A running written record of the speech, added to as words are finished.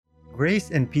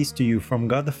Grace and peace to you from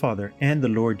God the Father and the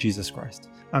Lord Jesus Christ.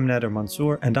 I'm Nader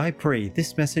Mansour, and I pray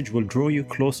this message will draw you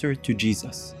closer to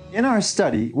Jesus. In our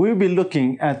study, we'll be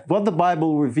looking at what the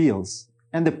Bible reveals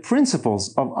and the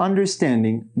principles of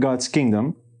understanding God's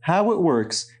kingdom, how it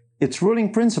works, its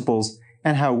ruling principles,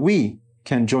 and how we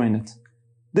can join it.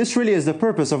 This really is the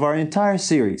purpose of our entire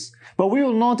series, but we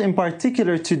will note in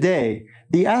particular today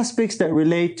the aspects that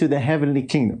relate to the heavenly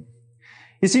kingdom.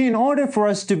 You see, in order for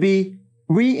us to be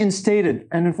reinstated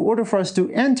and in order for us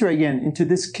to enter again into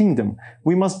this kingdom,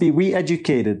 we must be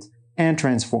re-educated and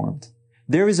transformed.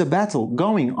 There is a battle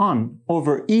going on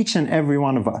over each and every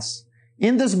one of us.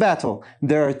 In this battle,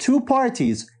 there are two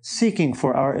parties seeking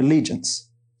for our allegiance.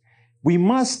 We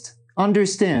must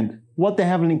understand what the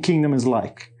heavenly kingdom is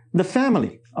like. The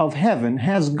family of heaven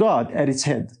has God at its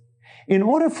head. In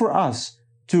order for us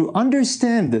to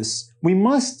understand this, we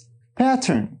must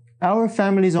pattern our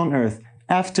families on earth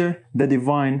after the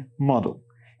divine model,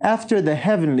 after the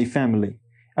heavenly family,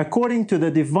 according to the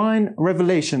divine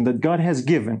revelation that God has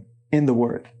given in the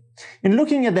Word. In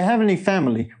looking at the heavenly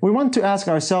family, we want to ask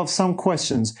ourselves some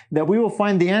questions that we will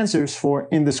find the answers for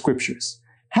in the Scriptures.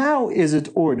 How is it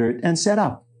ordered and set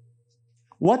up?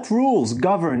 What rules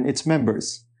govern its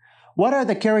members? What are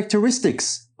the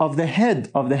characteristics of the head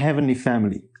of the heavenly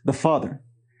family, the Father?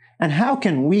 And how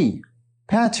can we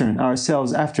pattern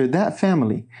ourselves after that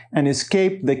family and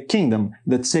escape the kingdom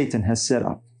that Satan has set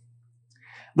up?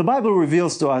 The Bible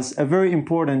reveals to us a very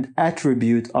important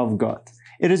attribute of God.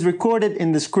 It is recorded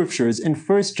in the Scriptures in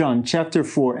 1 John chapter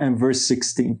 4 and verse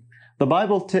 16. The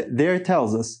Bible there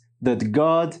tells us that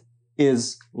God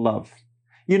is love.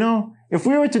 You know, if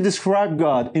we were to describe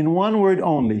God in one word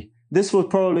only, this would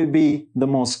probably be the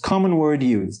most common word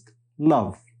used: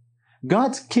 love.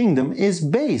 God's kingdom is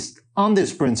based on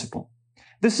this principle.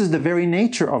 This is the very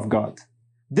nature of God.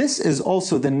 This is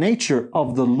also the nature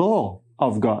of the law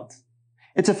of God.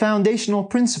 It's a foundational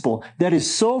principle that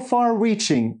is so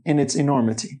far-reaching in its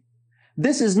enormity.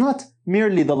 This is not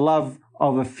merely the love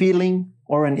of a feeling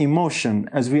or an emotion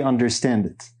as we understand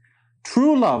it.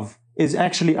 True love is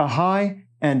actually a high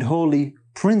and holy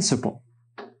principle.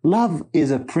 Love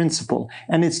is a principle,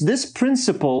 and it's this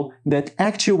principle that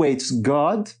actuates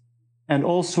God and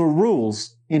also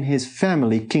rules in His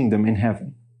family kingdom in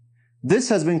heaven. This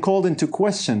has been called into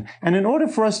question, and in order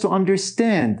for us to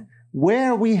understand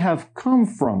where we have come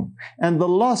from and the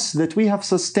loss that we have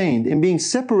sustained in being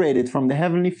separated from the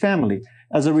heavenly family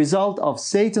as a result of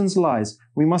Satan's lies,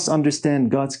 we must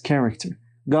understand God's character,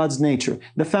 God's nature,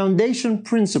 the foundation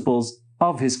principles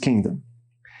of His kingdom.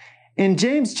 In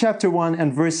James chapter 1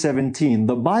 and verse 17,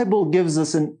 the Bible gives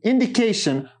us an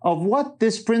indication of what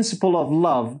this principle of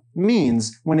love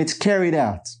means when it's carried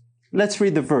out. Let's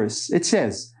read the verse. It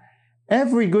says,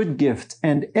 "Every good gift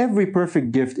and every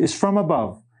perfect gift is from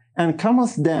above, and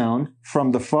cometh down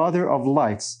from the Father of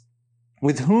lights,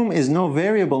 with whom is no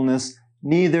variableness,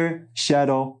 neither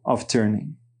shadow of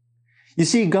turning." You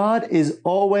see, God is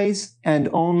always and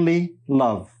only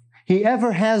love. He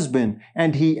ever has been,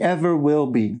 and He ever will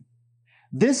be.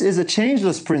 This is a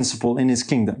changeless principle in His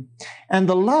kingdom. And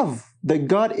the love that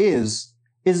God is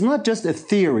not just a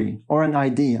theory or an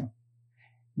idea.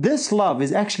 This love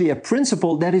is actually a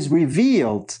principle that is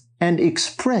revealed and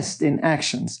expressed in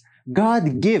actions.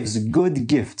 God gives good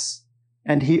gifts,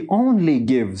 and He only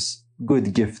gives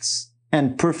good gifts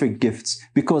and perfect gifts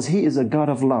because He is a God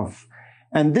of love.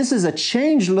 And this is a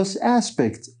changeless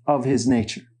aspect of His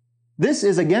nature. This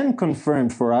is again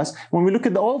confirmed for us when we look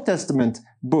at the Old Testament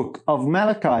book of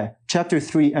Malachi, chapter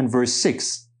 3 and verse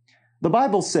 6. The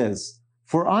Bible says,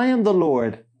 "For I am the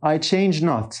Lord, I change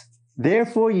not.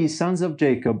 Therefore ye sons of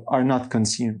Jacob are not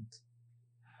consumed."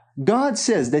 God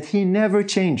says that He never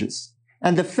changes.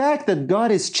 And the fact that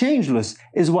God is changeless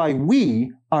is why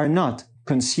we are not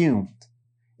consumed.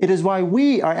 It is why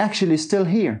we are actually still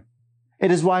here. It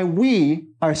is why we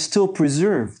are still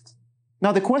preserved.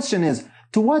 Now the question is,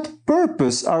 to what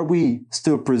purpose are we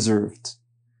still preserved?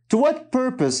 To what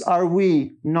purpose are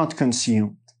we not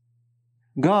consumed?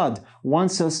 God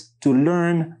wants us to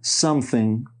learn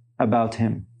something about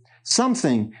Him.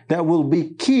 Something that will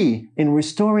be key in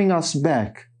restoring us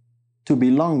back to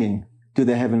belonging to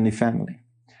the heavenly family.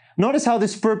 Notice how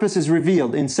this purpose is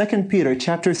revealed in 2 Peter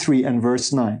chapter 3 and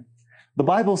verse 9. The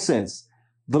Bible says,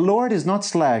 "The Lord is not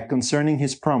slack concerning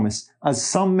His promise, as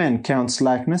some men count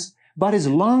slackness, but is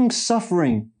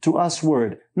long-suffering to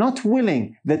usward, not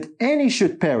willing that any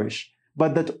should perish,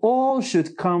 but that all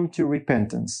should come to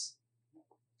repentance."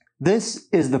 This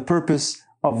is the purpose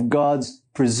of God's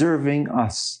preserving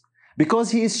us.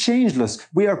 Because He is changeless,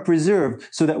 we are preserved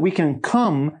so that we can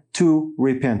come to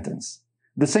repentance.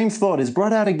 The same thought is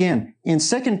brought out again in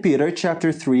 2 Peter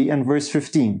chapter 3 and verse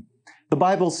 15. The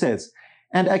Bible says,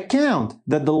 "And account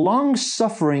that the long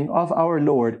suffering of our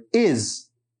Lord is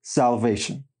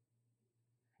salvation."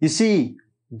 You see,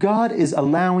 God is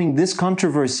allowing this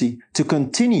controversy to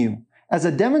continue as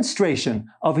a demonstration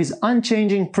of His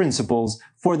unchanging principles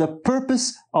for the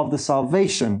purpose of the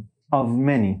salvation of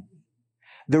many.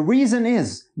 The reason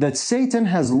is that Satan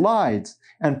has lied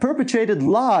and perpetrated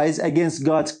lies against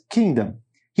God's kingdom.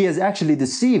 He has actually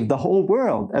deceived the whole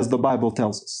world, as the Bible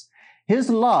tells us. His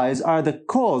lies are the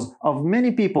cause of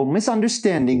many people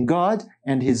misunderstanding God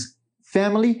and His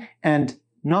family and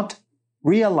not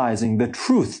realizing the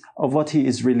truth of what He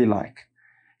is really like.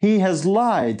 He has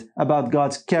lied about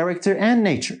God's character and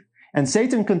nature, and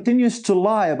Satan continues to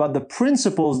lie about the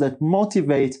principles that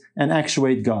motivate and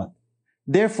actuate God.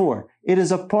 Therefore, it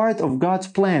is a part of God's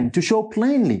plan to show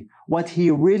plainly what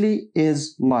He really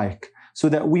is like, so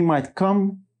that we might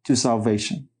come to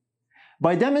salvation.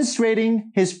 By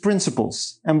demonstrating His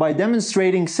principles and by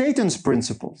demonstrating Satan's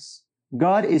principles,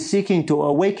 God is seeking to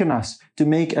awaken us to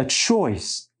make a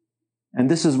choice. And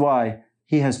this is why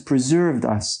He has preserved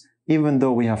us even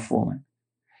though we have fallen.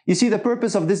 You see, the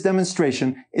purpose of this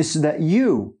demonstration is so that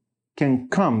you can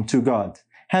come to God,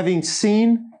 having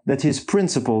seen that His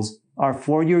principles are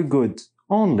for your good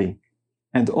only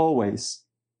and always.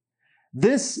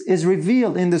 This is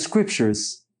revealed in the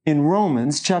scriptures in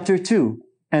Romans chapter 2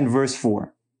 and verse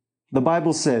 4. The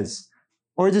Bible says,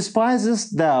 "Or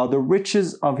despisest thou the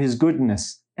riches of His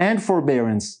goodness and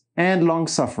forbearance and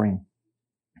long-suffering,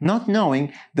 not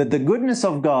knowing that the goodness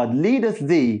of God leadeth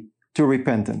thee to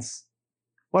repentance?"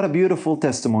 What a beautiful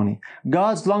testimony.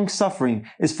 God's long-suffering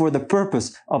is for the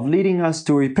purpose of leading us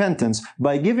to repentance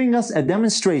by giving us a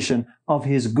demonstration of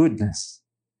His goodness.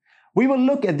 We will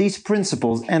look at these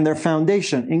principles and their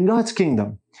foundation in God's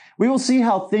kingdom. We will see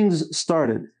how things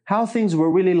started, how things were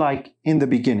really like in the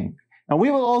beginning. And we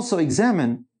will also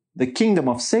examine the kingdom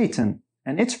of Satan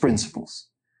and its principles.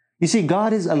 You see,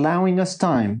 God is allowing us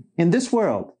time in this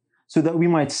world so that we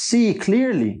might see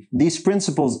clearly these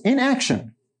principles in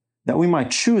action, that we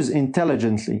might choose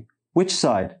intelligently which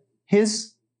side,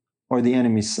 His or the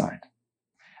enemy's side.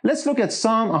 Let's look at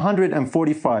Psalm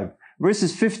 145,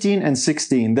 verses 15 and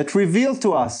 16, that reveal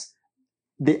to us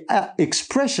the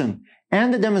expression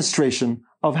and the demonstration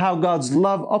of how God's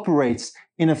love operates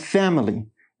in a family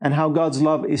and how God's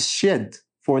love is shed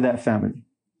for that family.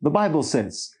 The Bible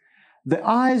says, "The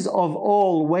eyes of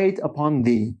all wait upon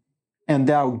thee, and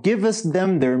thou givest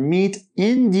them their meat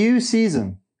in due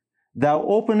season. Thou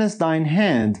openest thine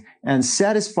hand and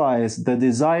satisfiest the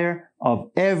desire of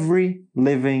every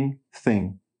living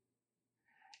thing."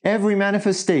 Every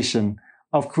manifestation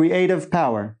of creative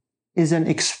power is an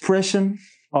expression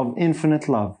of infinite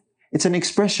love. It's an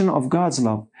expression of God's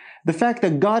love. The fact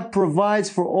that God provides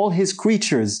for all His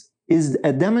creatures is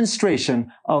a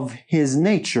demonstration of His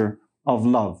nature of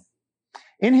love.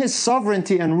 In His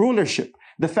sovereignty and rulership,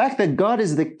 the fact that God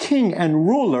is the king and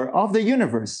ruler of the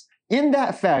universe, in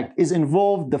that fact is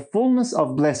involved the fullness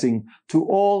of blessing to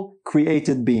all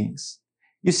created beings.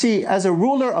 You see, as a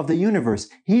ruler of the universe,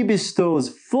 He bestows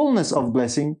fullness of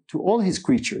blessing to all His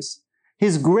creatures.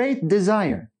 His great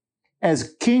desire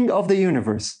as king of the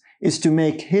universe is to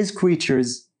make His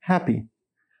creatures happy.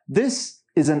 This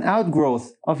is an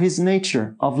outgrowth of His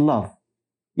nature of love.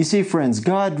 You see, friends,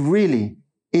 God really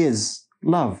is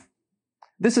love.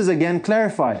 This is again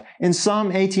clarified in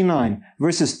Psalm 89,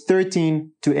 verses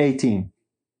 13 to 18.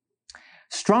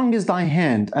 "Strong is thy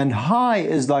hand, and high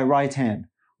is thy right hand.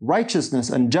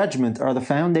 Righteousness and judgment are the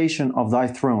foundation of thy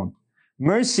throne.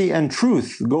 Mercy and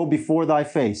truth go before thy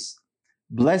face.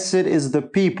 Blessed is the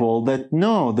people that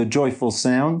know the joyful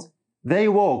sound. They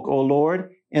walk, O Lord,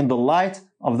 in the light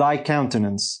of thy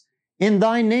countenance. In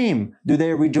thy name do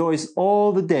they rejoice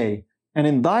all the day, and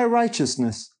in thy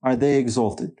righteousness are they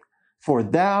exalted. For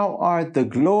thou art the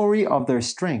glory of their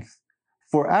strength.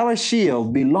 For our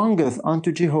shield belongeth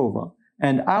unto Jehovah,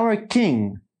 and our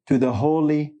King to the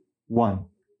Holy One."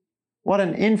 What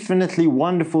an infinitely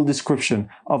wonderful description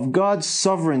of God's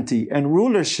sovereignty and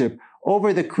rulership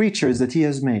over the creatures that He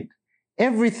has made.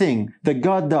 Everything that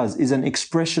God does is an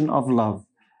expression of love.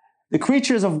 The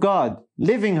creatures of God,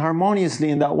 living harmoniously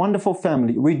in that wonderful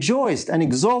family, rejoiced and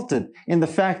exulted in the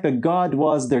fact that God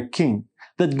was their king,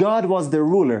 that God was their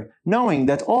ruler, knowing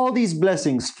that all these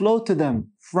blessings flow to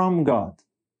them from God.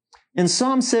 In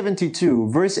Psalm 72,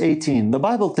 verse 18, the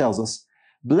Bible tells us,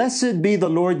 "Blessed be the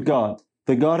Lord God,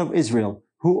 the God of Israel,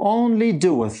 who only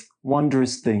doeth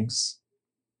wondrous things."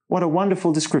 What a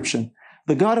wonderful description.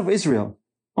 The God of Israel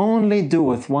only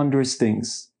doeth wondrous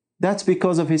things. That's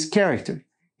because of His character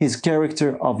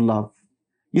of love.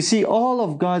 You see, all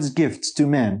of God's gifts to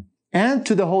man and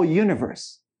to the whole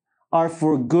universe are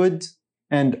for good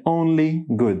and only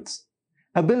good.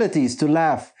 Abilities to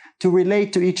laugh, to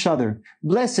relate to each other,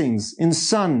 blessings in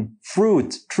sun,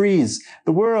 fruit, trees,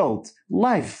 the world,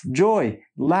 life, joy,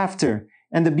 laughter,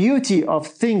 and the beauty of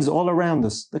things all around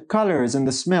us, the colors and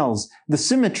the smells, the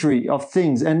symmetry of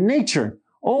things and nature.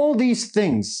 All these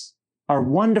things are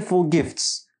wonderful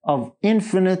gifts of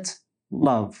infinite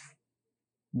love.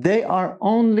 They are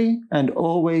only and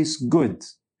always good.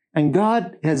 And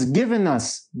God has given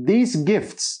us these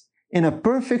gifts in a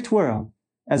perfect world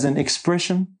as an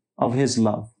expression of His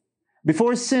love.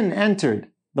 Before sin entered,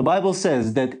 the Bible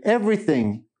says that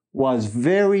everything was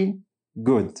very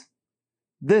good.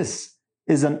 This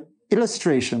is an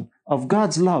illustration of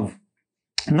God's love,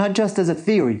 not just as a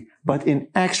theory, but in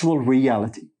actual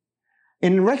reality.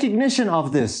 In recognition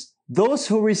of this, those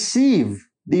who receive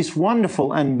these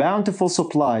wonderful and bountiful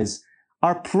supplies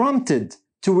are prompted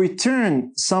to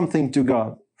return something to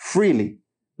God freely.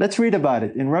 Let's read about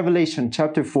it in Revelation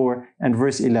chapter 4 and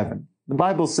verse 11. The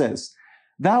Bible says,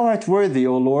 "Thou art worthy,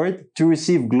 O Lord, to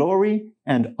receive glory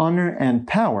and honor and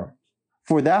power,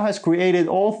 for Thou hast created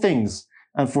all things,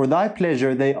 and for Thy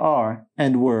pleasure they are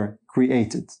and were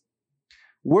created."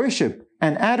 Worship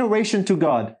and adoration to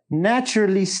God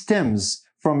naturally stems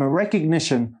from a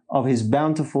recognition of His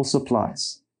bountiful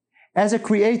supplies. As a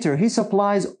creator, He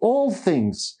supplies all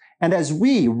things, and as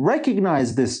we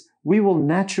recognize this, we will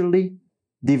naturally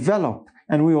develop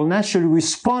and we will naturally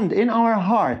respond in our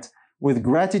heart with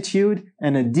gratitude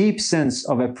and a deep sense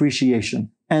of appreciation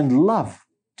and love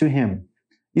to Him.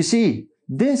 You see,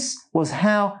 this was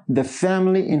how the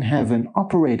family in heaven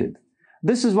operated.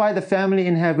 This is why the family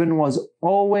in heaven was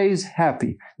always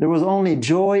happy. There was only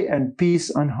joy and peace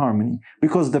and harmony,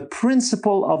 because the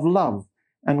principle of love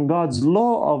and God's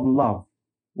law of love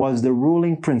was the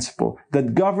ruling principle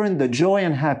that governed the joy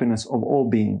and happiness of all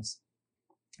beings.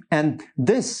 And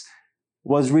this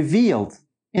was revealed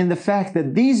in the fact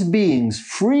that these beings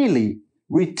freely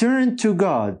returned to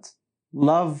God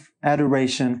love,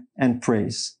 adoration, and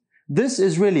praise. This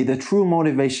is really the true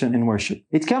motivation in worship.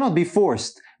 It cannot be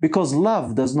forced, because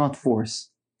love does not force.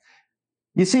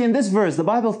 You see, in this verse, the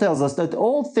Bible tells us that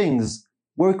all things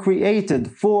were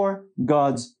created for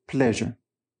God's pleasure.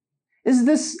 Is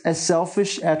this a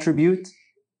selfish attribute?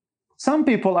 Some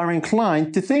people are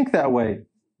inclined to think that way,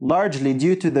 largely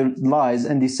due to the lies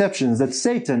and deceptions that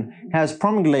Satan has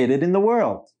promulgated in the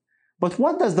world. But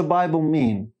what does the Bible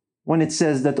mean when it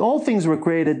says that all things were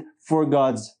created for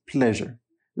God's pleasure?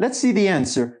 Let's see the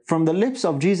answer from the lips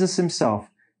of Jesus Himself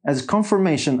as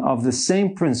confirmation of the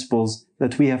same principles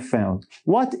that we have found.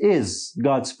 What is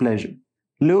God's pleasure?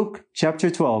 Luke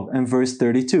chapter 12 and verse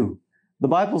 32. The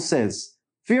Bible says,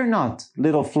 "Fear not,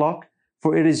 little flock,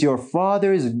 for it is your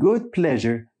Father's good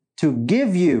pleasure to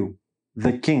give you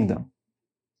the kingdom."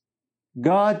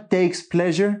 God takes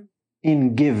pleasure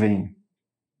in giving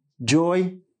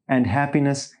joy and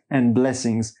happiness and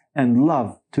blessings and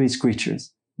love to His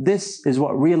creatures. This is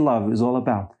what real love is all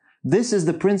about. This is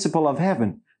the principle of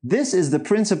heaven. This is the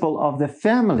principle of the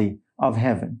family of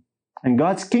heaven. And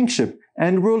God's kingship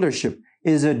and rulership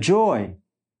is a joy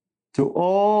to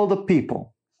all the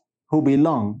people who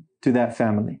belong to that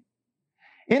family.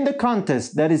 In the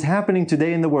contest that is happening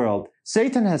today in the world,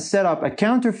 Satan has set up a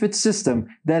counterfeit system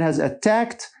that has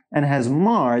attacked and has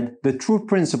marred the true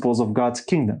principles of God's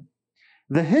kingdom.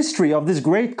 The history of this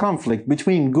great conflict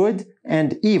between good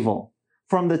and evil,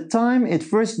 from the time it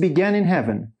first began in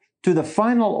heaven to the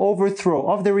final overthrow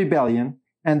of the rebellion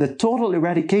and the total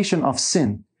eradication of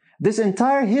sin, this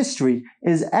entire history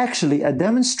is actually a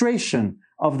demonstration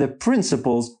of the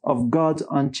principles of God's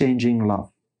unchanging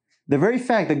love. The very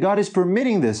fact that God is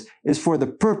permitting this is for the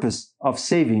purpose of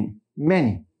saving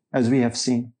many, as we have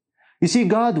seen. You see,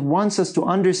 God wants us to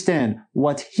understand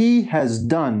what He has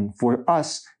done for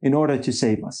us in order to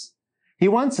save us. He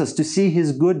wants us to see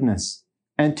His goodness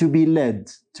and to be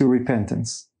led to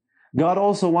repentance. God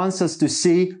also wants us to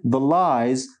see the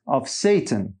lies of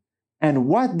Satan and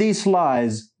what these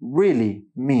lies really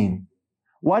mean.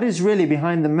 What is really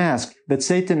behind the mask that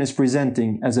Satan is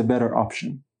presenting as a better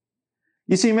option?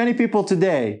 You see, many people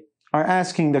today are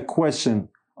asking the question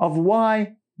of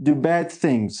why do bad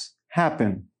things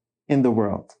happen in the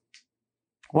world?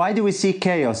 Why do we see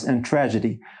chaos and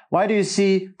tragedy? Why do you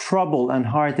see trouble and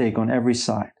heartache on every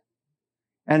side?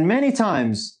 And many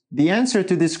times, the answer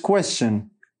to this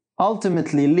question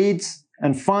ultimately leads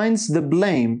and finds the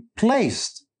blame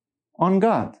placed on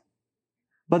God.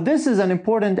 But this is an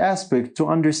important aspect to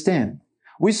understand.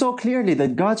 We saw clearly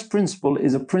that God's principle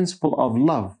is a principle of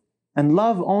love, and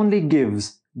love only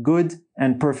gives good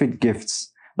and perfect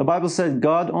gifts. The Bible said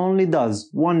God only does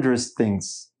wondrous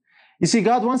things. You see,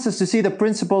 God wants us to see the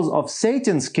principles of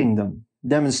Satan's kingdom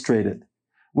demonstrated.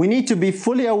 We need to be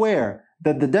fully aware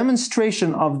that the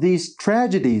demonstration of these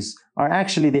tragedies are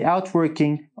actually the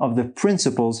outworking of the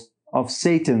principles of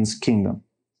Satan's kingdom.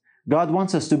 God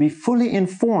wants us to be fully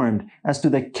informed as to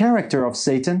the character of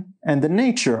Satan and the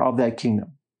nature of that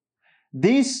kingdom.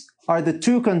 These are the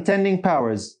two contending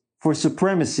powers for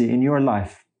supremacy in your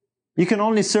life. You can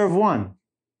only serve one,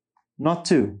 not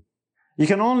two. You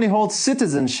can only hold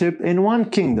citizenship in one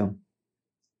kingdom.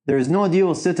 There is no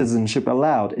dual citizenship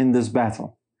allowed in this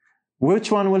battle.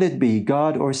 Which one will it be,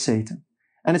 God or Satan?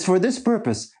 And it's for this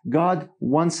purpose God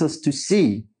wants us to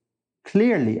see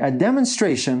clearly a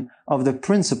demonstration of the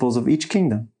principles of each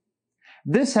kingdom.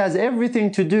 This has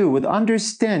everything to do with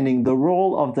understanding the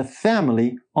role of the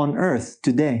family on earth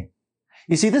today.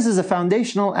 You see, this is a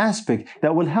foundational aspect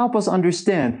that will help us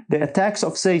understand the attacks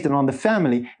of Satan on the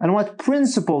family and what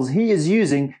principles he is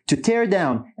using to tear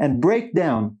down and break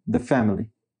down the family.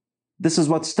 This is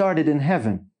what started in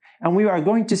heaven, and we are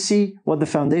going to see what the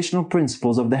foundational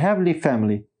principles of the heavenly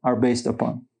family are based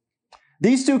upon.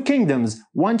 These two kingdoms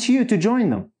want you to join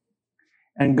them,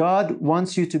 and God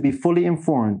wants you to be fully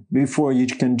informed before you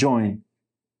can join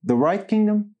the right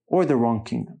kingdom or the wrong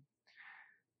kingdom.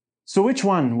 So which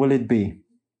one will it be?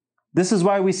 This is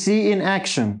why we see in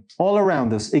action all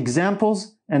around us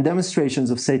examples and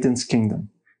demonstrations of Satan's kingdom.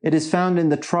 It is found in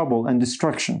the trouble and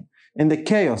destruction, in the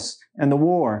chaos and the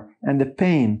war and the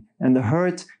pain and the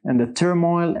hurt and the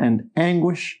turmoil and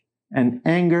anguish and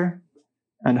anger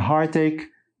and heartache,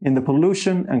 in the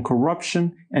pollution and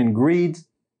corruption and greed,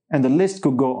 and the list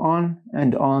could go on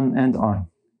and on and on.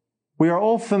 We are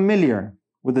all familiar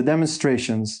with the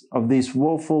demonstrations of these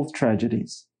woeful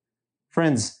tragedies.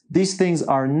 Friends, these things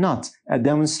are not a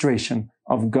demonstration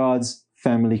of God's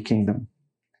family kingdom.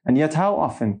 And yet how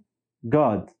often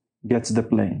God gets the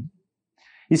blame.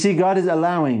 You see, God is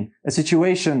allowing a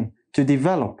situation to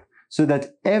develop so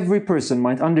that every person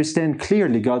might understand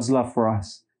clearly God's love for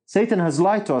us. Satan has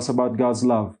lied to us about God's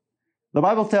love. The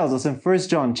Bible tells us in 1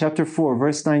 John chapter 4,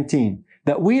 verse 19,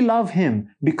 that we love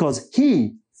Him because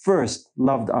He first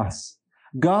loved us.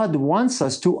 God wants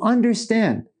us to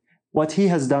understand what He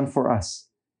has done for us.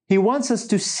 He wants us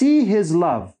to see His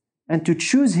love and to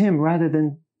choose Him rather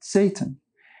than Satan.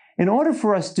 In order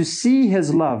for us to see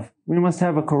His love, we must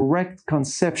have a correct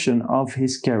conception of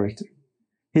His character.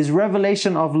 His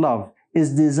revelation of love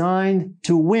is designed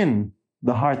to win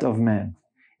the heart of man.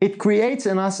 It creates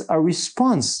in us a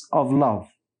response of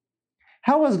love.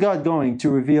 How was God going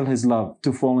to reveal His love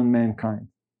to fallen mankind?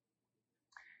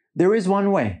 There is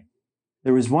one way.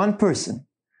 There is one person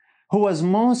who was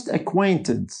most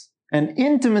acquainted and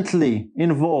intimately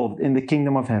involved in the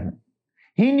kingdom of heaven.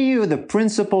 He knew the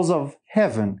principles of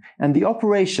heaven and the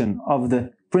operation of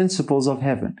the principles of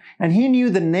heaven. And he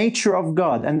knew the nature of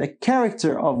God and the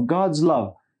character of God's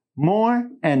love more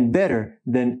and better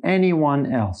than anyone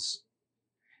else.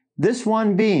 This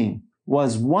one being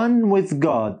was one with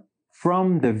God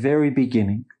from the very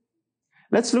beginning.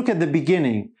 Let's look at the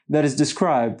beginning that is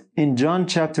described in John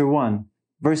chapter 1,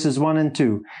 verses 1 and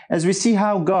 2, as we see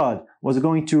how God was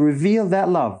going to reveal that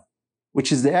love,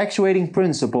 which is the actuating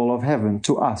principle of heaven,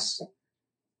 to us.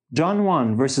 John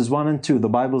 1, verses 1 and 2, the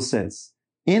Bible says,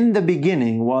 "In the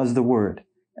beginning was the Word,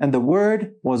 and the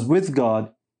Word was with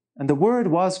God, and the Word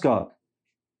was God.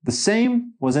 The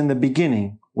same was in the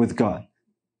beginning with God."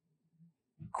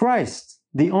 Christ,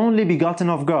 the only begotten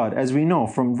of God, as we know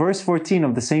from verse 14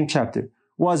 of the same chapter,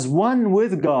 was one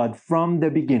with God from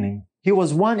the beginning. He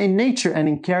was one in nature and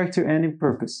in character and in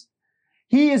purpose.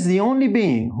 He is the only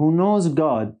being who knows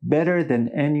God better than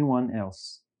anyone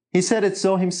else. He said it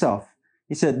so himself.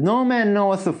 He said, "No man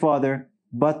knoweth the Father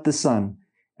but the Son,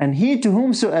 and he to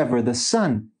whomsoever the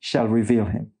Son shall reveal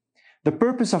him." The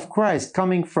purpose of Christ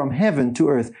coming from heaven to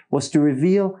earth was to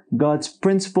reveal God's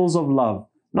principles of love,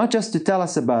 not just to tell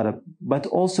us about it, but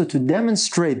also to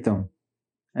demonstrate them.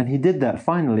 And He did that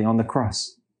finally on the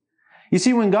cross. You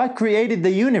see, when God created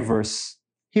the universe,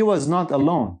 He was not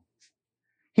alone.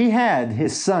 He had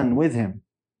His Son with Him.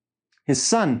 His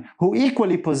Son who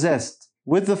equally possessed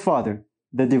with the Father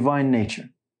the divine nature.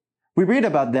 We read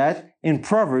about that in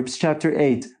Proverbs chapter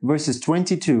 8, verses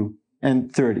 22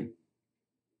 and 30.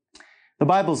 The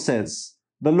Bible says,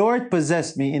 "The Lord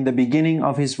possessed me in the beginning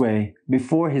of His way,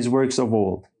 before His works of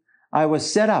old. I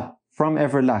was set up from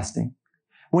everlasting.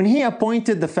 When He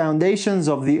appointed the foundations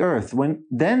of the earth,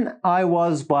 then I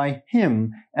was by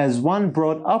Him as one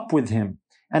brought up with Him,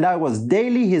 and I was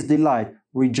daily His delight,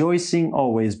 rejoicing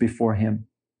always before Him."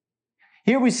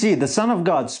 Here we see the Son of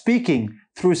God speaking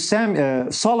through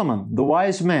Solomon, the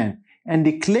wise man, and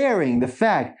declaring the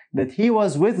fact that he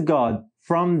was with God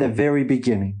from the very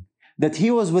beginning, that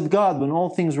he was with God when all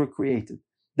things were created,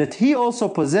 that he also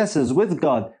possesses with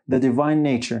God the divine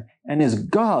nature and is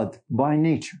God by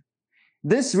nature.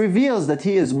 This reveals that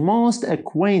he is most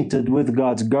acquainted with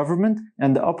God's government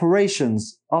and the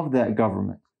operations of that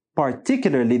government,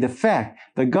 particularly the fact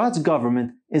that God's government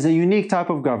is a unique type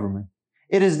of government.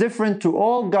 It is different to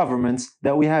all governments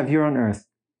that we have here on earth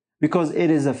because it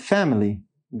is a family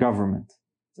government.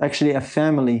 It's actually a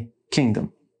family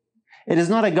kingdom. It is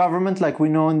not a government like we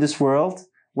know in this world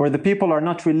where the people are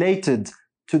not related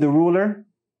to the ruler,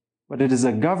 but it is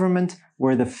a government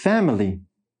where the family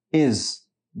is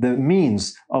the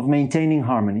means of maintaining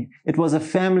harmony. It was a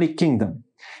family kingdom.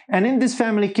 And in this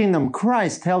family kingdom,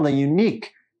 Christ held a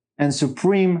unique and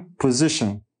supreme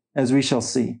position, as we shall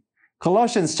see.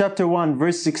 Colossians chapter 1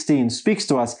 verse 16 speaks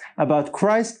to us about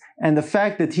Christ and the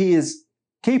fact that he is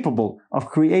capable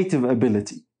of creative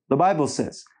ability. The Bible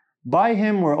says, "By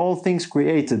him were all things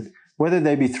created, whether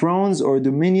they be thrones or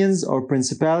dominions or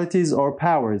principalities or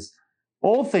powers.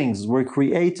 All things were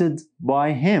created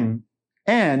by him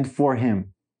and for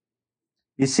him."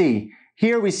 You see,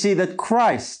 here we see that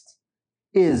Christ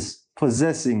is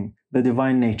possessing the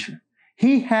divine nature.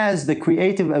 He has the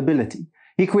creative ability.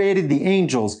 He created the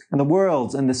angels and the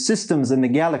worlds and the systems and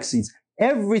the galaxies.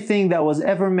 Everything that was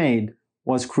ever made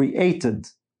was created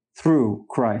through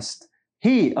Christ.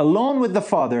 He, alone with the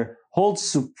Father, holds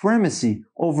supremacy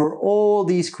over all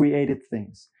these created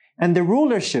things. And the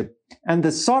rulership and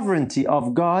the sovereignty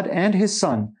of God and His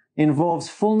Son involves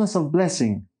fullness of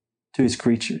blessing to His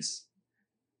creatures.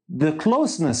 The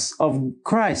closeness of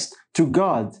Christ to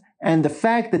God and the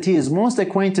fact that He is most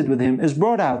acquainted with Him is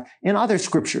brought out in other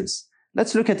scriptures.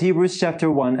 Let's look at Hebrews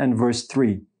chapter 1 and verse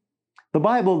 3. The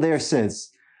Bible there says,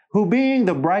 "Who being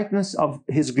the brightness of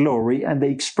His glory and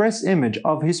the express image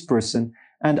of His person,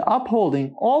 and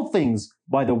upholding all things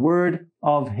by the word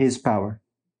of His power."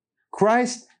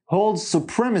 Christ holds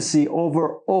supremacy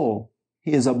over all.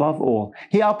 He is above all.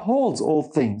 He upholds all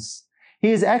things.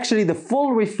 He is actually the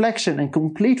full reflection and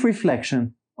complete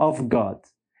reflection of God.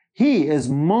 He is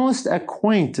most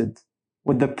acquainted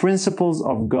with the principles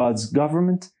of God's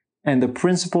government and the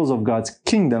principles of God's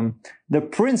kingdom, the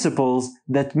principles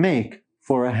that make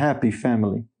for a happy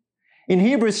family. In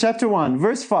Hebrews chapter 1,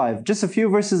 verse 5, just a few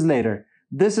verses later,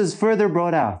 this is further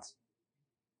brought out.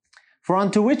 "For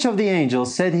unto which of the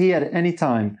angels said he at any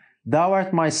time, Thou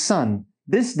art my son,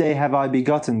 this day have I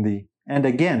begotten thee, and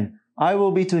again, I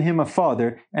will be to him a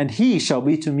father, and he shall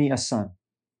be to me a son."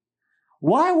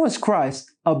 Why was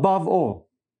Christ above all?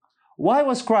 Why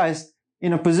was Christ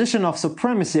in a position of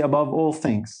supremacy above all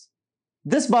things?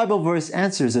 This Bible verse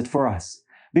answers it for us,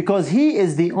 because he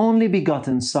is the only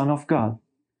begotten Son of God.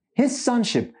 His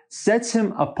sonship sets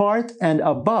him apart and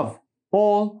above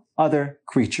all other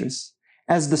creatures.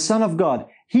 As the Son of God,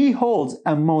 he holds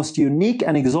a most unique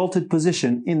and exalted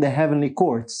position in the heavenly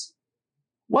courts.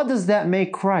 What does that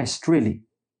make Christ really?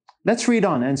 Let's read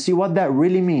on and see what that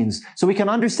really means so we can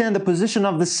understand the position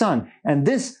of the Son, and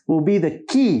this will be the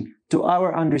key to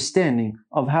our understanding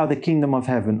of how the kingdom of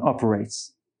heaven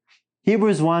operates.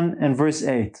 Hebrews 1 and verse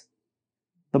 8.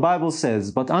 The Bible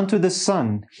says, "But unto the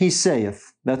Son he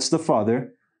saith," that's the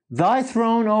Father, "Thy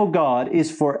throne, O God,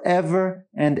 is forever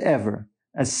and ever.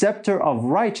 A scepter of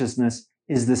righteousness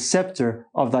is the scepter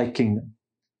of thy kingdom."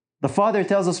 The Father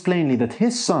tells us plainly that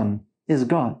His Son is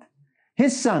God.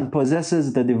 His Son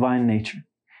possesses the divine nature.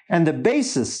 And the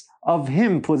basis of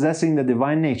Him possessing the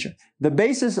divine nature, the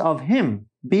basis of Him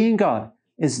being God,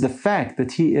 is the fact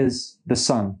that He is the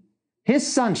Son. His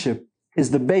sonship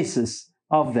is the basis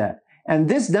of that. And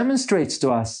this demonstrates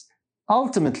to us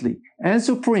ultimately and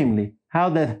supremely how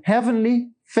the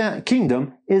heavenly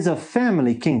kingdom is a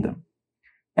family kingdom.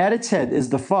 At its head is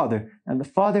the Father, and the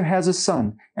Father has a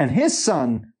Son, and His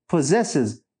Son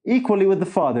possesses, equally with the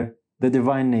Father, the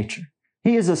divine nature.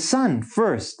 He is a Son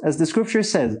first, as the Scripture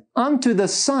says, "Unto the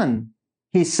Son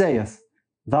he saith,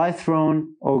 Thy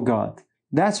throne, O God."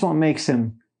 That's what makes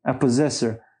Him a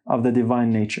possessor of the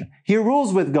divine nature. He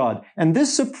rules with God, and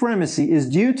this supremacy is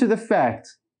due to the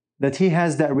fact that He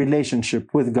has that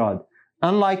relationship with God,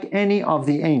 unlike any of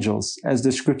the angels, as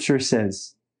the Scripture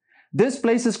says. This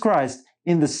places Christ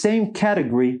in the same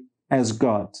category as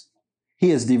God.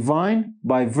 He is divine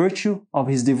by virtue of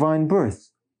His divine birth.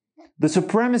 The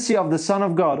supremacy of the Son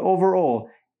of God over all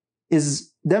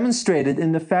is demonstrated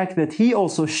in the fact that He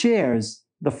also shares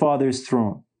the Father's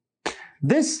throne.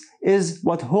 This is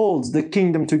what holds the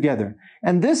kingdom together.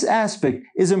 And this aspect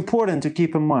is important to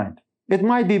keep in mind. It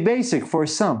might be basic for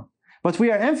some, but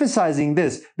we are emphasizing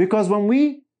this because when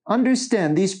we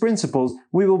understand these principles,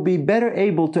 we will be better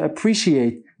able to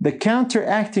appreciate the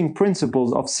counteracting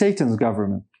principles of Satan's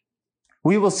government.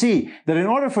 We will see that in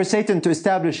order for Satan to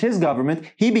establish his government,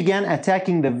 he began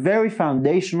attacking the very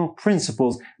foundational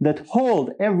principles that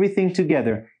hold everything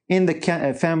together in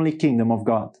the family kingdom of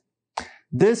God.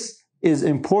 This is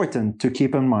important to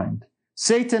keep in mind.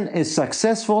 Satan is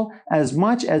successful as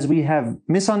much as we have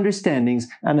misunderstandings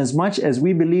and as much as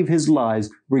we believe his lies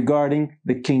regarding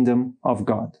the kingdom of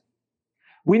God.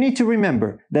 We need to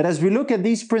remember that as we look at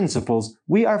these principles,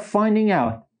 we are finding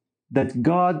out that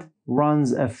God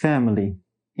runs a family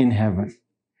in heaven.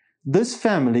 This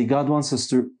family God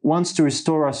wants to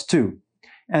restore us to.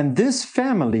 And this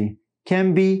family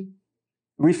can be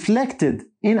reflected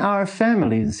in our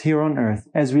families here on earth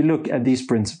as we look at these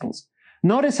principles.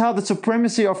 Notice how the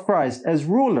supremacy of Christ as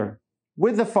ruler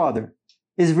with the Father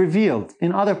is revealed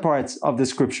in other parts of the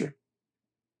scripture.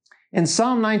 In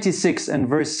Psalm 96 and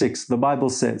verse 6, the Bible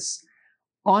says,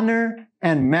 "Honor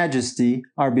and majesty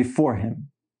are before him.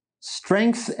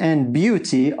 Strength and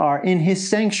beauty are in his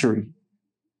sanctuary."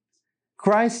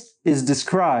 Christ is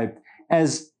described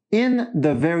as in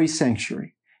the very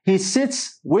sanctuary. He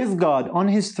sits with God on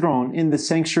his throne in the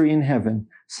sanctuary in heaven,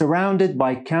 surrounded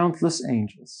by countless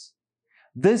angels.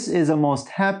 This is a most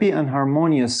happy and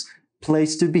harmonious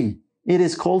place to be. It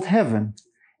is called heaven.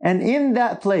 And in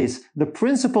that place, the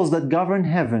principles that govern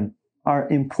heaven are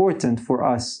important for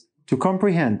us to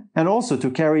comprehend and also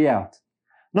to carry out.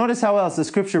 Notice how else the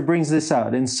scripture brings this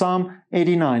out in Psalm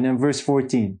 89 and verse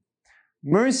 14.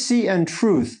 "Mercy and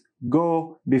truth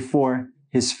go before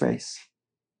his face."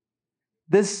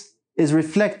 This is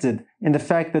reflected in the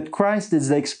fact that Christ is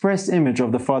the express image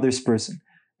of the Father's person.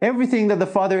 Everything that the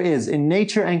Father is in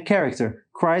nature and character,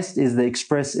 Christ is the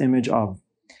express image of.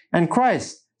 And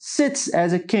Christ sits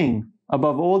as a king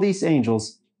above all these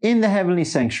angels in the heavenly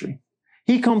sanctuary.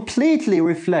 He completely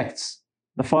reflects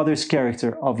the Father's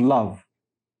character of love.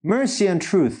 Mercy and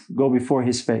truth go before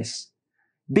his face.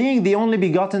 Being the only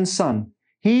begotten Son,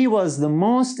 he was the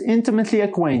most intimately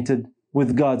acquainted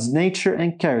with God's nature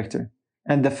and character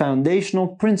and the foundational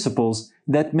principles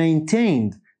that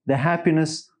maintained the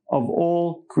happiness of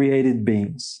all created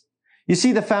beings. You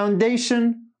see, the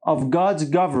foundation of God's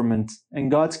government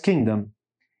and God's kingdom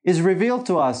is revealed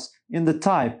to us in the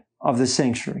type of the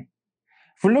sanctuary.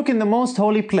 If we look in the most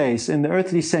holy place in the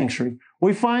earthly sanctuary,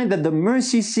 we find that the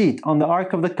mercy seat on the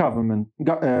Ark of the Covenant,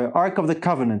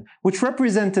 which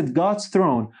represented God's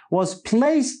throne, was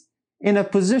placed in a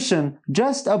position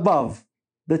just above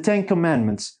the Ten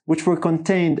Commandments, which were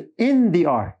contained in the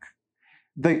Ark.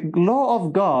 The law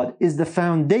of God is the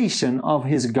foundation of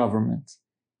his government.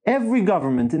 Every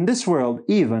government in this world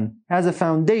even has a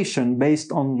foundation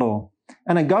based on law.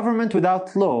 And a government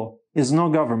without law is no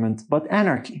government, but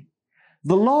anarchy.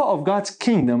 The law of God's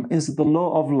kingdom is the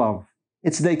law of love.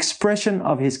 It's the expression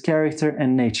of his character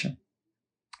and nature.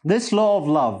 This law of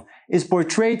love is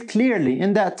portrayed clearly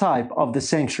in that type of the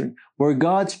sanctuary, where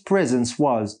God's presence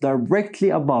was directly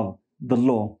above the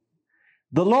law.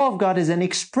 The law of God is an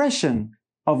expression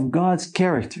of God's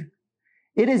character.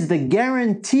 It is the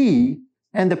guarantee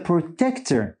and the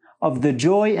protector of the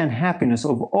joy and happiness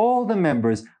of all the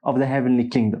members of the heavenly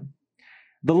kingdom.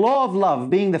 The law of love,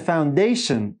 being the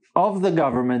foundation of the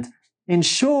government,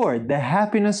 ensured the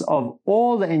happiness of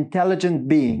all the intelligent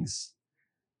beings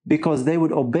because they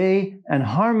would obey and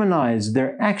harmonize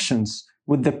their actions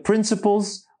with the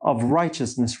principles of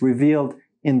righteousness revealed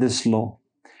in this law.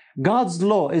 God's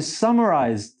law is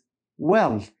summarized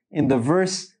well in the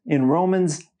verse in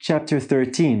Romans chapter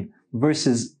 13,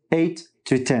 verses 8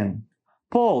 to 10.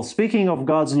 Paul, speaking of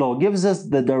God's law, gives us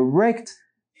the direct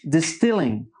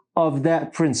distilling of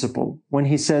that principle when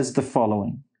he says the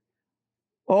following: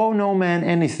 "Owe no man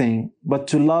anything but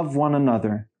to love one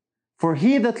another, for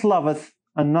he that loveth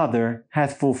another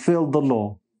hath fulfilled the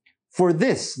law. For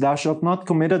this, thou shalt not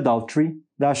commit adultery,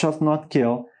 thou shalt not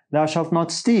kill, thou shalt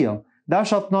not steal, thou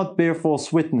shalt not bear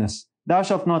false witness, thou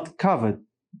shalt not covet.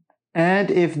 And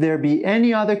if there be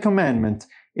any other commandment,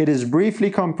 it is briefly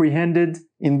comprehended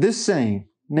in this saying,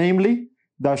 namely,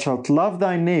 thou shalt love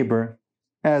thy neighbor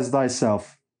as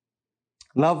thyself.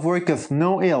 Love worketh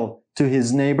no ill to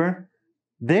his neighbor.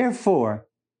 Therefore,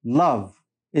 love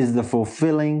is the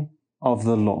fulfilling of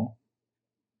the law."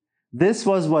 This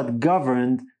was what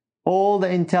governed all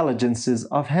the intelligences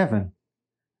of heaven.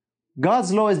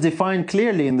 God's law is defined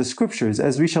clearly in the scriptures,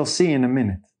 as we shall see in a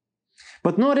minute.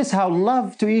 But notice how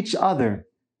love to each other,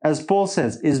 as Paul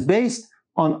says, is based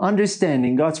on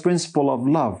understanding God's principle of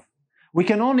love. We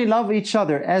can only love each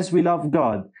other as we love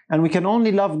God, and we can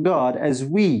only love God as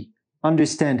we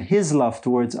understand his love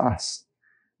towards us.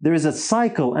 There is a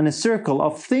cycle and a circle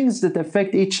of things that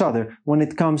affect each other when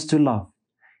it comes to love.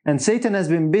 And Satan has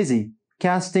been busy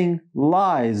casting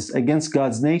lies against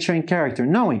God's nature and character,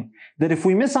 knowing that if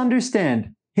we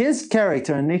misunderstand His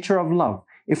character and nature of love,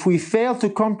 if we fail to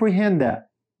comprehend that,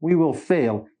 we will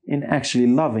fail in actually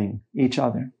loving each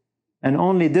other. And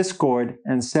only discord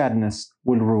and sadness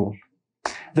will rule.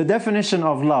 The definition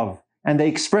of love and the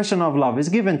expression of love is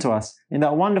given to us in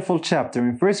that wonderful chapter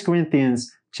in 1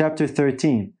 Corinthians chapter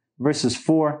 13, verses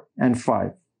 4 and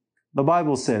 5. The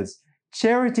Bible says,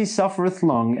 "Charity suffereth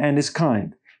long and is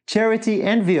kind. Charity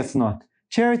envieth not.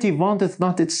 Charity vaunteth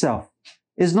not itself,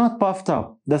 is not puffed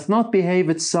up, doth not behave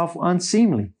itself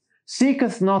unseemly,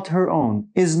 seeketh not her own,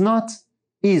 is not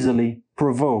easily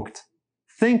provoked,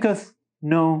 thinketh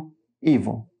no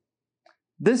evil."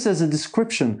 This is a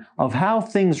description of how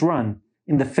things run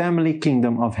in the family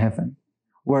kingdom of heaven,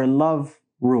 where love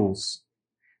rules.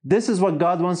 This is what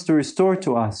God wants to restore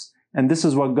to us, and this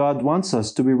is what God wants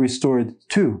us to be restored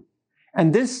to.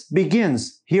 And this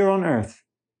begins here on earth,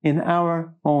 in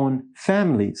our own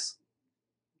families.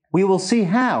 We will see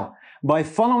how, by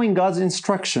following God's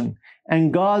instruction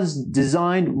and God's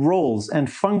designed roles and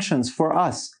functions for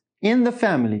us in the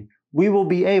family, we will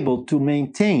be able to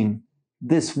maintain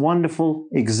this wonderful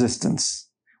existence.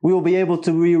 We will be able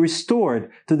to be restored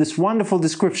to this wonderful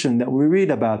description that we read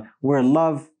about, where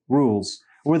love rules,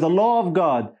 where the law of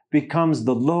God becomes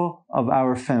the law of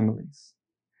our families.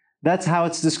 That's how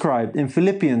it's described in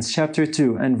Philippians chapter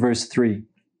 2 and verse 3.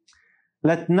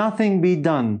 "Let nothing be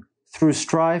done through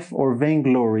strife or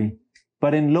vainglory,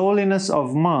 but in lowliness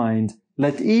of mind,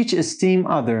 let each esteem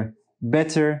other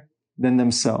better than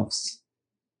themselves."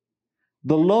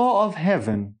 The law of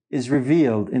heaven is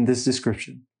revealed in this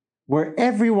description, where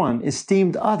everyone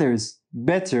esteemed others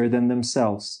better than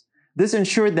themselves. This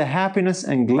ensured the happiness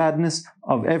and gladness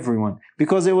of everyone,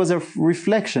 because it was a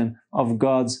reflection of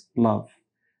God's love.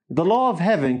 The law of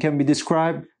heaven can be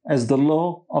described as the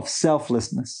law of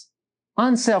selflessness,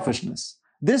 unselfishness.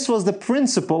 This was the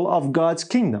principle of God's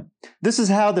kingdom. This is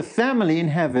how the family in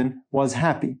heaven was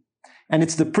happy. And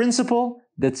it's the principle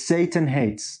that Satan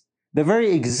hates. The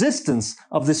very existence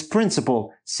of this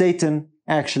principle, Satan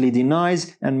actually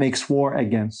denies and makes war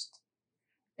against.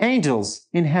 Angels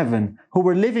in heaven who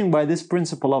were living by this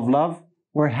principle of love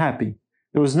were happy.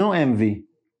 There was no envy,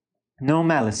 no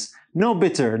malice, no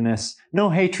bitterness,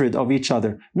 no hatred of each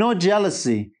other, no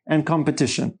jealousy and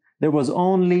competition. There was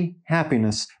only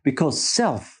happiness, because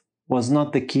self was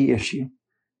not the key issue.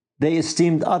 They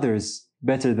esteemed others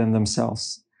better than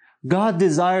themselves. God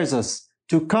desires us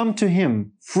to come to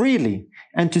Him freely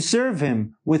and to serve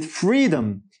Him with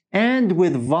freedom and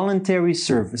with voluntary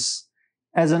service,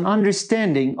 as an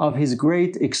understanding of His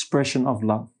great expression of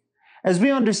love. As we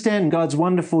understand God's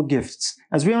wonderful gifts,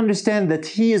 as we understand that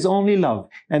He is only love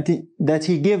and that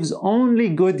He gives only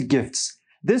good gifts,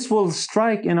 this will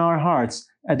strike in our hearts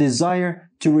a desire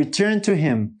to return to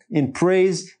Him in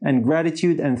praise and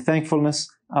gratitude and thankfulness,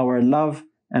 our love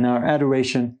and our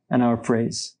adoration and our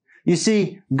praise. You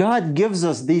see, God gives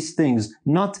us these things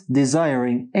not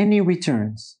desiring any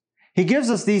returns. He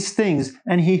gives us these things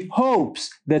and He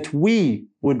hopes that we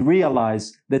would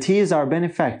realize that He is our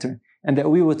benefactor and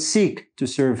that we would seek to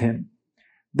serve Him.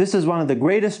 This is one of the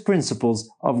greatest principles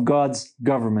of God's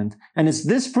government. And it's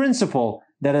this principle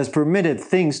that has permitted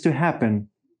things to happen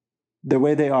the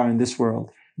way they are in this world.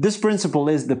 This principle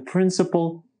is the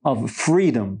principle of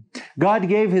freedom. God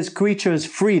gave His creatures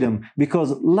freedom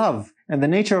because love and the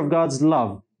nature of God's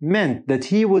love meant that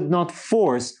He would not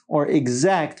force or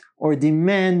exact or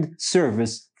demand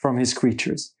service from His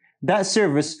creatures. That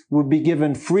service would be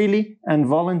given freely and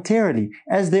voluntarily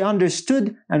as they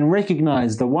understood and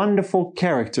recognized the wonderful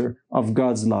character of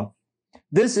God's love.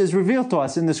 This is revealed to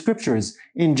us in the scriptures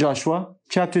in Joshua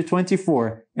chapter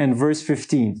 24 and verse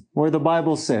 15, where the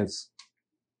Bible says,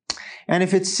 "And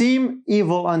if it seem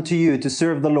evil unto you to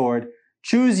serve the Lord,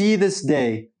 choose ye this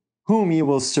day whom ye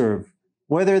will serve,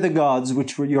 whether the gods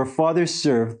which your fathers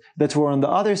served that were on the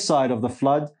other side of the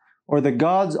flood, or the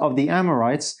gods of the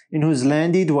Amorites in whose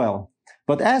land ye dwell.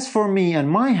 But as for me and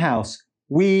my house,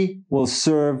 we will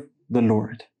serve the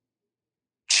Lord."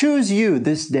 Choose you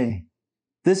this day.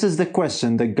 This is the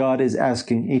question that God is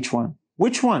asking each one.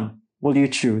 Which one will you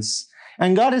choose?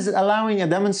 And God is allowing a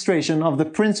demonstration of the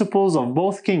principles of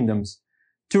both kingdoms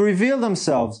to reveal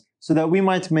themselves so that we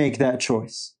might make that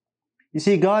choice. You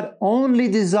see, God only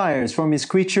desires from His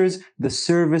creatures the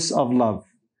service of love,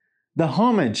 the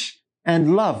homage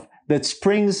and love that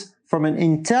springs from an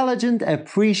intelligent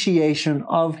appreciation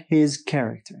of His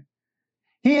character.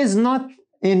 He is not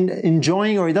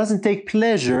enjoying, or He doesn't take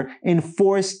pleasure in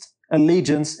forced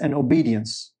allegiance and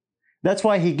obedience. That's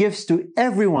why He gives to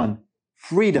everyone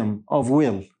freedom of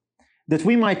will, that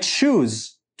we might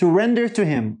choose to render to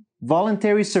Him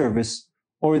voluntary service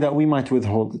or that we might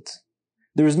withhold it.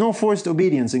 There is no forced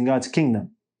obedience in God's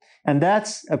kingdom. And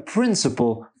that's a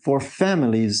principle for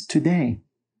families today.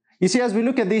 You see, as we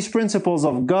look at these principles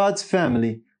of God's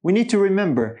family, we need to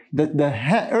remember that the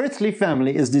earthly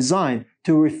family is designed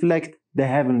to reflect the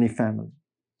heavenly family.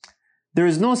 There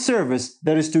is no service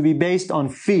that is to be based on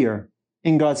fear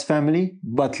in God's family,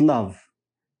 but love.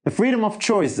 The freedom of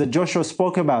choice that Joshua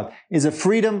spoke about is a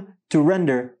freedom to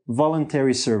render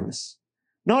voluntary service.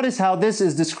 Notice how this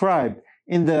is described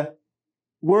in the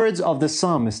words of the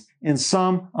psalmist in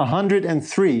Psalm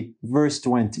 103, verse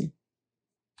 20.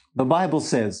 The Bible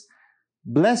says,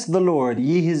 "Bless the Lord,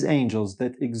 ye His angels,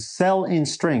 that excel in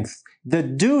strength,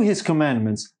 that do His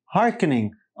commandments,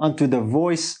 hearkening unto the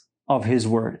voice of His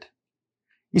word."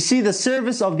 You see, the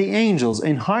service of the angels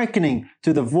in hearkening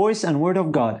to the voice and word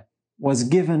of God was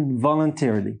given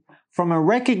voluntarily from a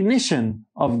recognition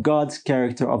of God's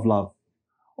character of love.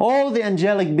 All the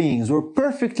angelic beings were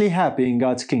perfectly happy in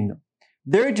God's kingdom.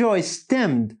 Their joy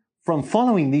stemmed from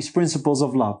following these principles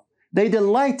of love. They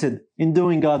delighted in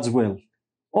doing God's will.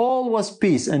 All was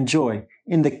peace and joy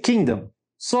in the kingdom,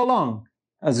 so long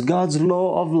as God's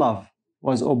law of love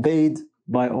was obeyed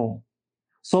by all.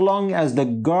 So long as the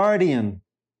guardian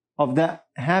of that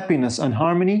happiness and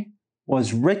harmony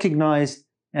was recognized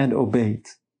and obeyed.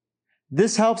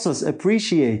 This helps us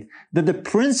appreciate that the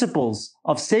principles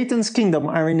of Satan's kingdom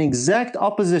are in exact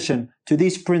opposition to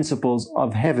these principles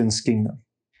of heaven's kingdom.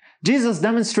 Jesus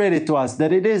demonstrated to us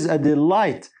that it is a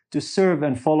delight to serve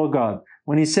and follow God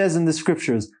when He says in the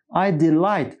scriptures, "I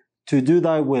delight to do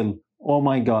thy will, O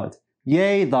my God.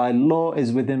 Yea, thy law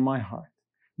is within my heart."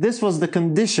 This was the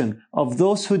condition of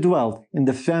those who dwelt in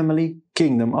the family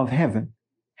kingdom of heaven.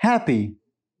 Happy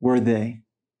were they,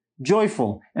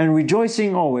 joyful and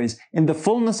rejoicing always in the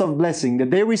fullness of blessing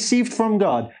that they received from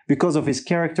God because of His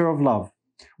character of love,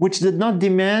 which did not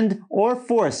demand or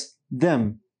force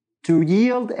them to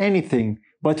yield anything,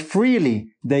 but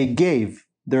freely they gave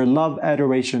their love,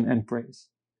 adoration, and praise.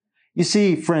 You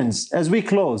see, friends, as we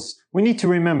close, we need to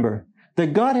remember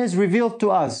that God has revealed to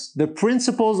us the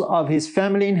principles of His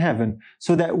family in heaven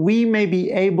so that we may be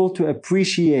able to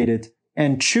appreciate it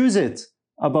and choose it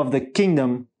above the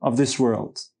kingdom of this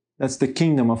world. That's the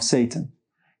kingdom of Satan.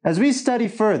 As we study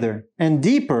further and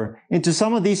deeper into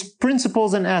some of these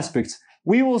principles and aspects,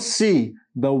 we will see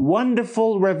the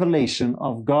wonderful revelation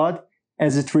of God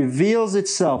as it reveals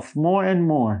itself more and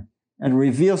more and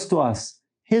reveals to us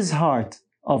His heart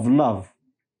of love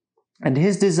and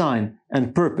His design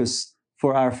and purpose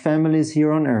for our families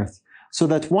here on earth, so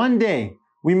that one day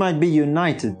we might be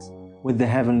united with the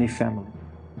heavenly family.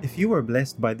 If you were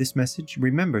blessed by this message,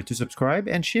 remember to subscribe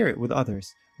and share it with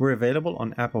others. We're available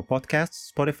on Apple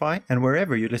Podcasts, Spotify, and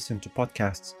wherever you listen to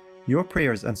podcasts. Your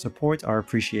prayers and support are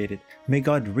appreciated. May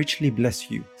God richly bless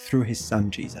you through His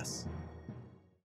Son, Jesus.